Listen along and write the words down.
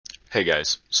Hey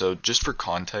guys, so just for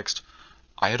context,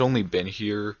 I had only been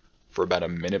here for about a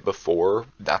minute before.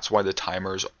 That's why the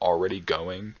timer's already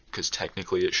going, because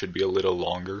technically it should be a little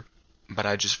longer. But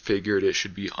I just figured it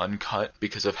should be uncut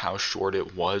because of how short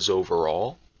it was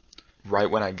overall. Right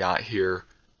when I got here,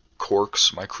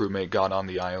 Corkz, my crewmate, got on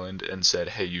the island and said,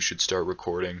 hey, you should start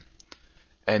recording.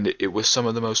 And it was some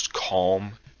of the most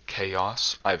calm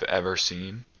chaos I've ever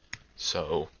seen.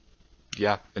 So,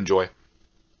 yeah, enjoy.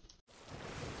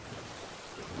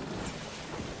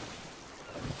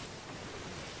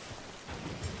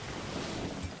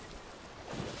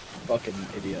 Fucking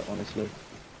idiot, honestly.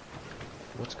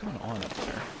 What's going on up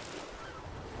there?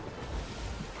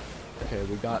 Okay,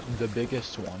 we got the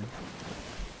biggest one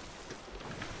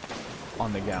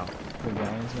on the gal. The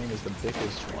galleon's name is the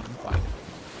biggest one by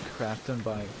crafted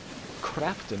by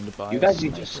You guys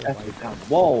need to step it down.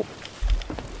 Whoa!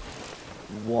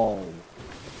 Whoa.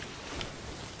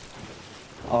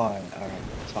 Alright,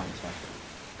 it's fine, it's fine.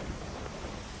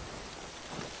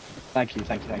 Thank you.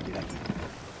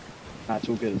 Nah, it's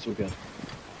all good, it's all good.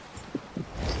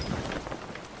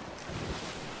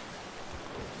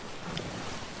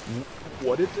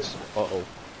 What did this?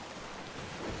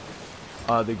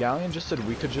 The galleon just said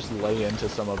we could just lay into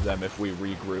some of them if we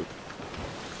regroup.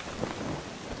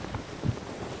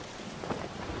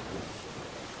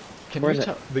 Can Where you is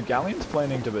tell? The galleon's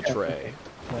planning to betray.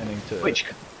 Planning to.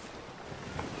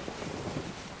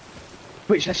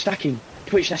 Twitch, they're stacking.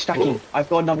 I've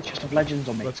got another chest of legends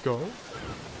on me. Let's go.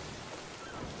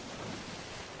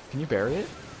 Can you bury it?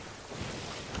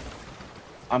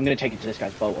 I'm gonna take it to this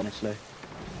guy's boat, honestly.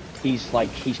 He's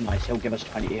nice. He'll give us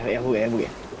 20.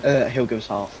 He'll give us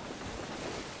half.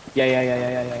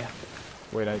 Yeah.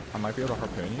 Wait, I might be able to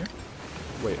harpoon you.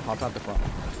 Wait, hop out the front.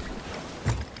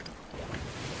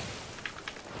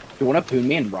 You wanna poon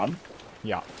me and run?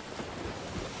 Yeah.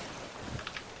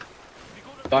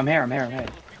 Oh, I'm here.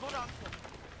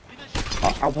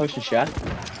 I'll post a share.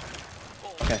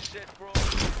 Okay.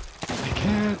 I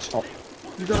can't! Oh.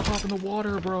 You gotta hop in the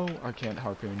water, bro! I can't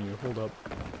harpoon you. Hold up.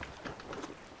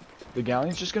 The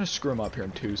galleon's just gonna screw him up here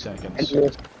in 2 seconds.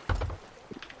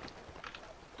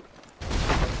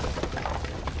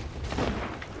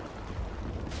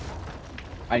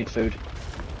 I need food.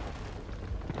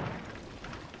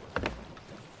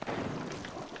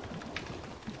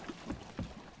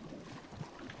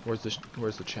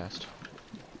 Where's the chest?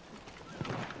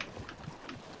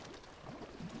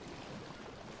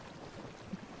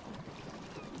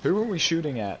 Who were we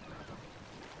shooting at?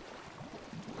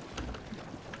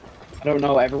 I don't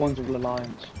know, everyone's with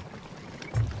Alliance.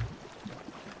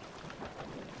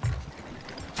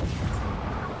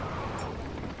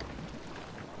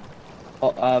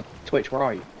 Oh, Twitch, where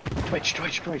are you? Twitch.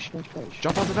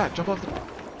 Jump off the back, jump off the back.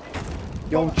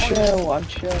 Yo, I'm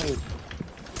chill.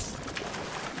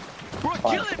 Bro,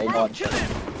 Fine, kill him!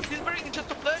 He's bringing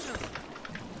chest of legends!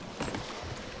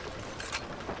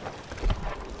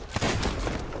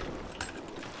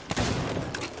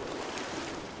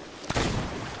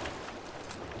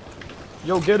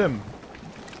 Yo, get him!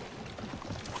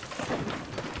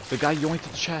 The guy yoinked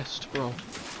the chest, bro.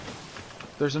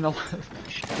 There's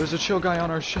a chill guy on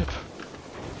our ship.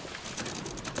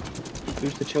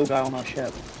 Who's the chill guy on our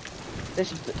ship?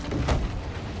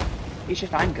 He's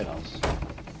just anchored us.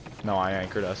 No, I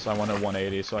anchored us. I want a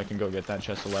 180 so I can go get that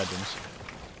chest of legends.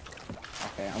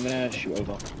 Okay, I'm gonna shoot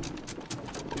over.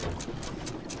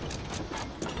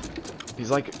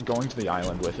 He's like going to the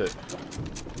island with it.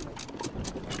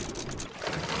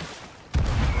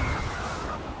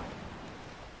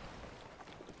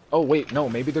 Oh wait, no,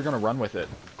 maybe they're gonna run with it.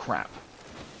 Crap.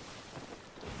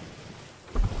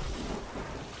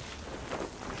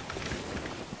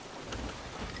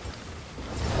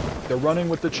 They're running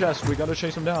with the chest, we gotta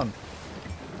chase them down.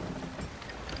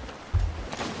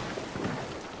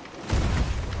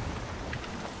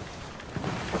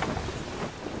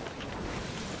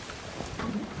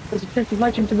 There's a chest of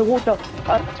legends in the water.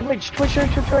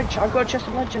 Twitch. I've got a chest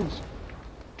of legends.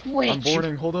 Twitch. I'm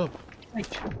boarding, hold up.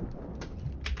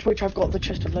 Twitch, I've got the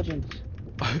chest of legends.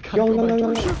 I gotta go back to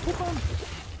our ship, hold on.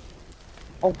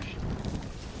 Oh,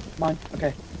 mine.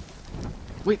 Okay.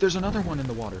 Wait, there's another one in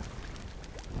the water.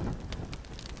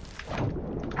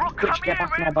 Bro, come Twitch, get here,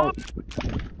 back on our man! boat.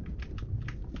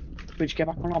 Twitch, get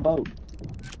back on our boat.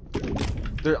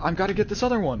 I've gotta get this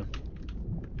other one.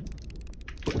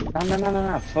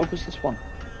 No. Focus this one.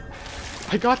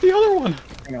 I got the other one.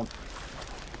 Hang on.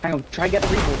 Try get the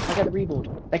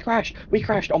reboard. They crashed. We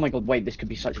crashed. Oh my god, wait, this could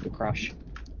be such a good crash.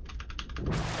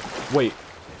 Wait,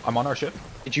 I'm on our ship?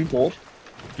 Did you board?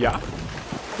 Yeah.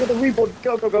 Get the rebound.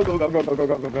 Go, go, go, go, go, go, go, go,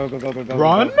 go, go, go, go, go, go, go,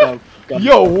 Run? go, go, go.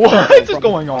 Yo, what Go, is run,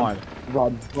 going run, on?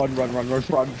 Run, run, run, run, run,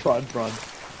 run, run, run.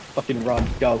 Fucking run.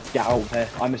 Go. Get out of here.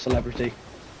 I'm a celebrity.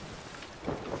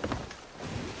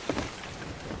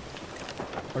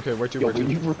 Okay, where to, Yo, where were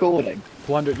to? you recording?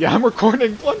 Plunder. Yeah, I'm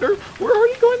recording. Plunder. We're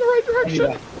already going the right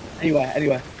direction.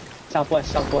 Anywhere.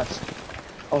 Southwest.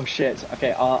 Oh shit.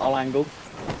 Okay, I'll angle.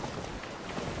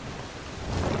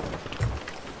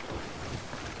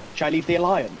 Should I leave the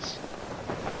alliance?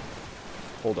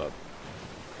 Hold up.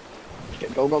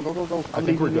 Go, go, go, go, go. I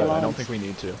think we're good. I don't think we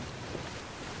need to.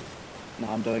 No,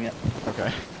 I'm doing it.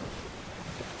 Okay.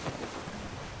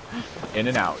 In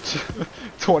and out.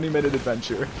 20-minute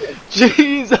adventure.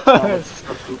 Jesus!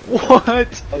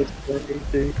 What? That was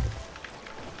crazy.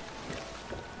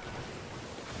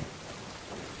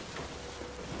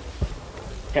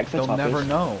 They'll never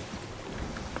know.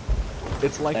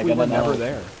 It's like They're we were gonna never know.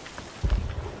 there.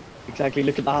 Exactly,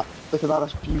 look at that.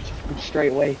 That's beautiful.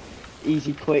 Straight away.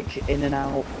 Easy, quick, in and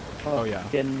out. Oh, yeah.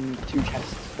 Fucking 2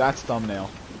 chests. That's thumbnail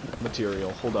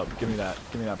material. Hold up. Give me that.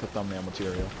 Give me that for thumbnail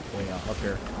material. Oh, yeah, up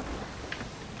here.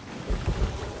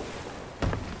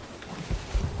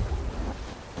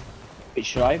 Wait,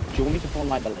 do you want me to put on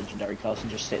like the legendary class and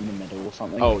just sit in the middle or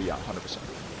something? Oh, yeah, 100%.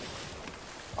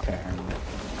 Okay,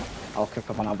 I'll cook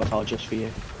up an avatar just for you.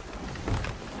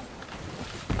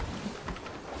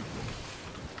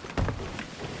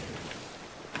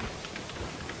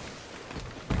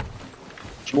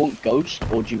 Do you want ghost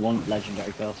or do you want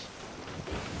legendary class?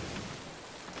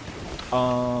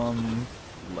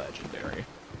 Legendary.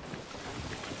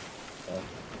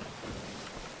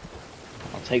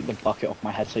 I'll take the bucket off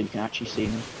my head so you can actually see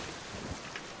me.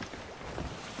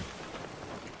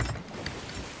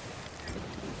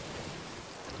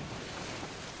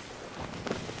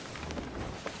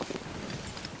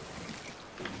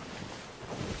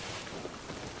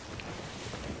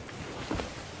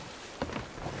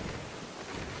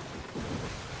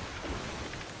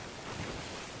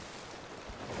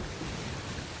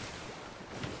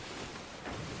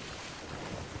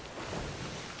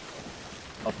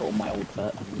 I'll put on my old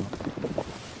fit.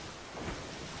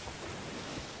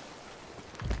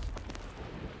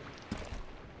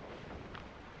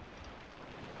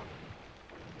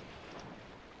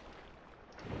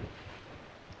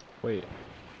 Wait.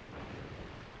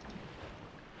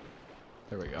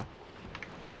 There we go.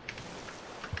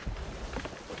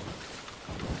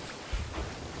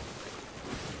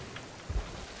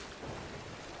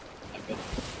 Okay.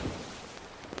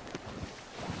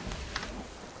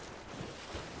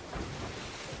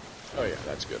 Oh yeah,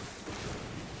 that's good.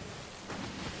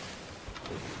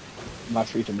 Am I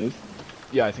free to move?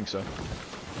 Yeah, I think so.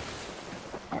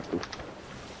 Alright, cool.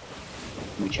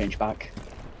 Let me change back.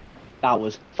 That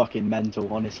was fucking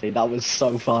mental, honestly. That was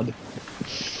so fun.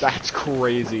 That's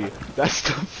crazy. That's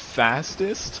the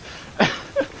fastest.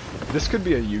 This could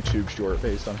be a YouTube short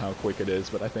based on how quick it is,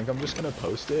 but I think I'm just gonna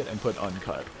post it and put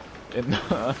uncut in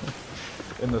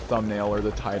the thumbnail or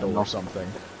the title or something.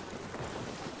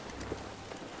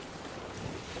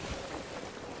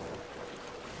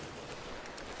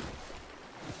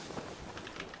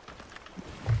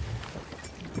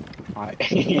 Alright.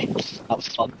 That was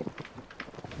fun.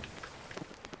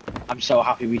 I'm so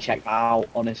happy we checked that out,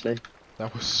 honestly.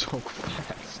 That was so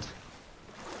fast.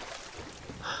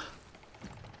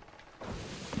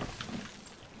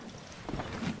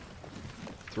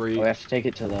 Three. Oh, we have to take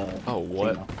it to the... Oh,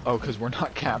 what? thing now. Oh, because we're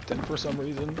not captain for some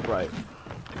reason? Right.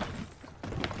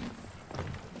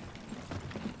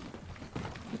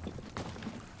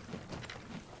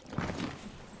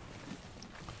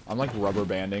 I'm like rubber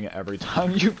banding every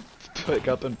time you pick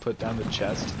up and put down the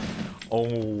chest. Oh,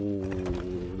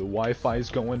 the Wi-Fi's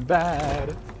going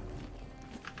bad.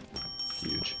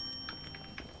 Huge.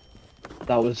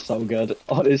 That was so good.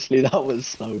 Honestly, that was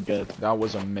so good. That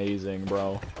was amazing,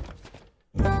 bro.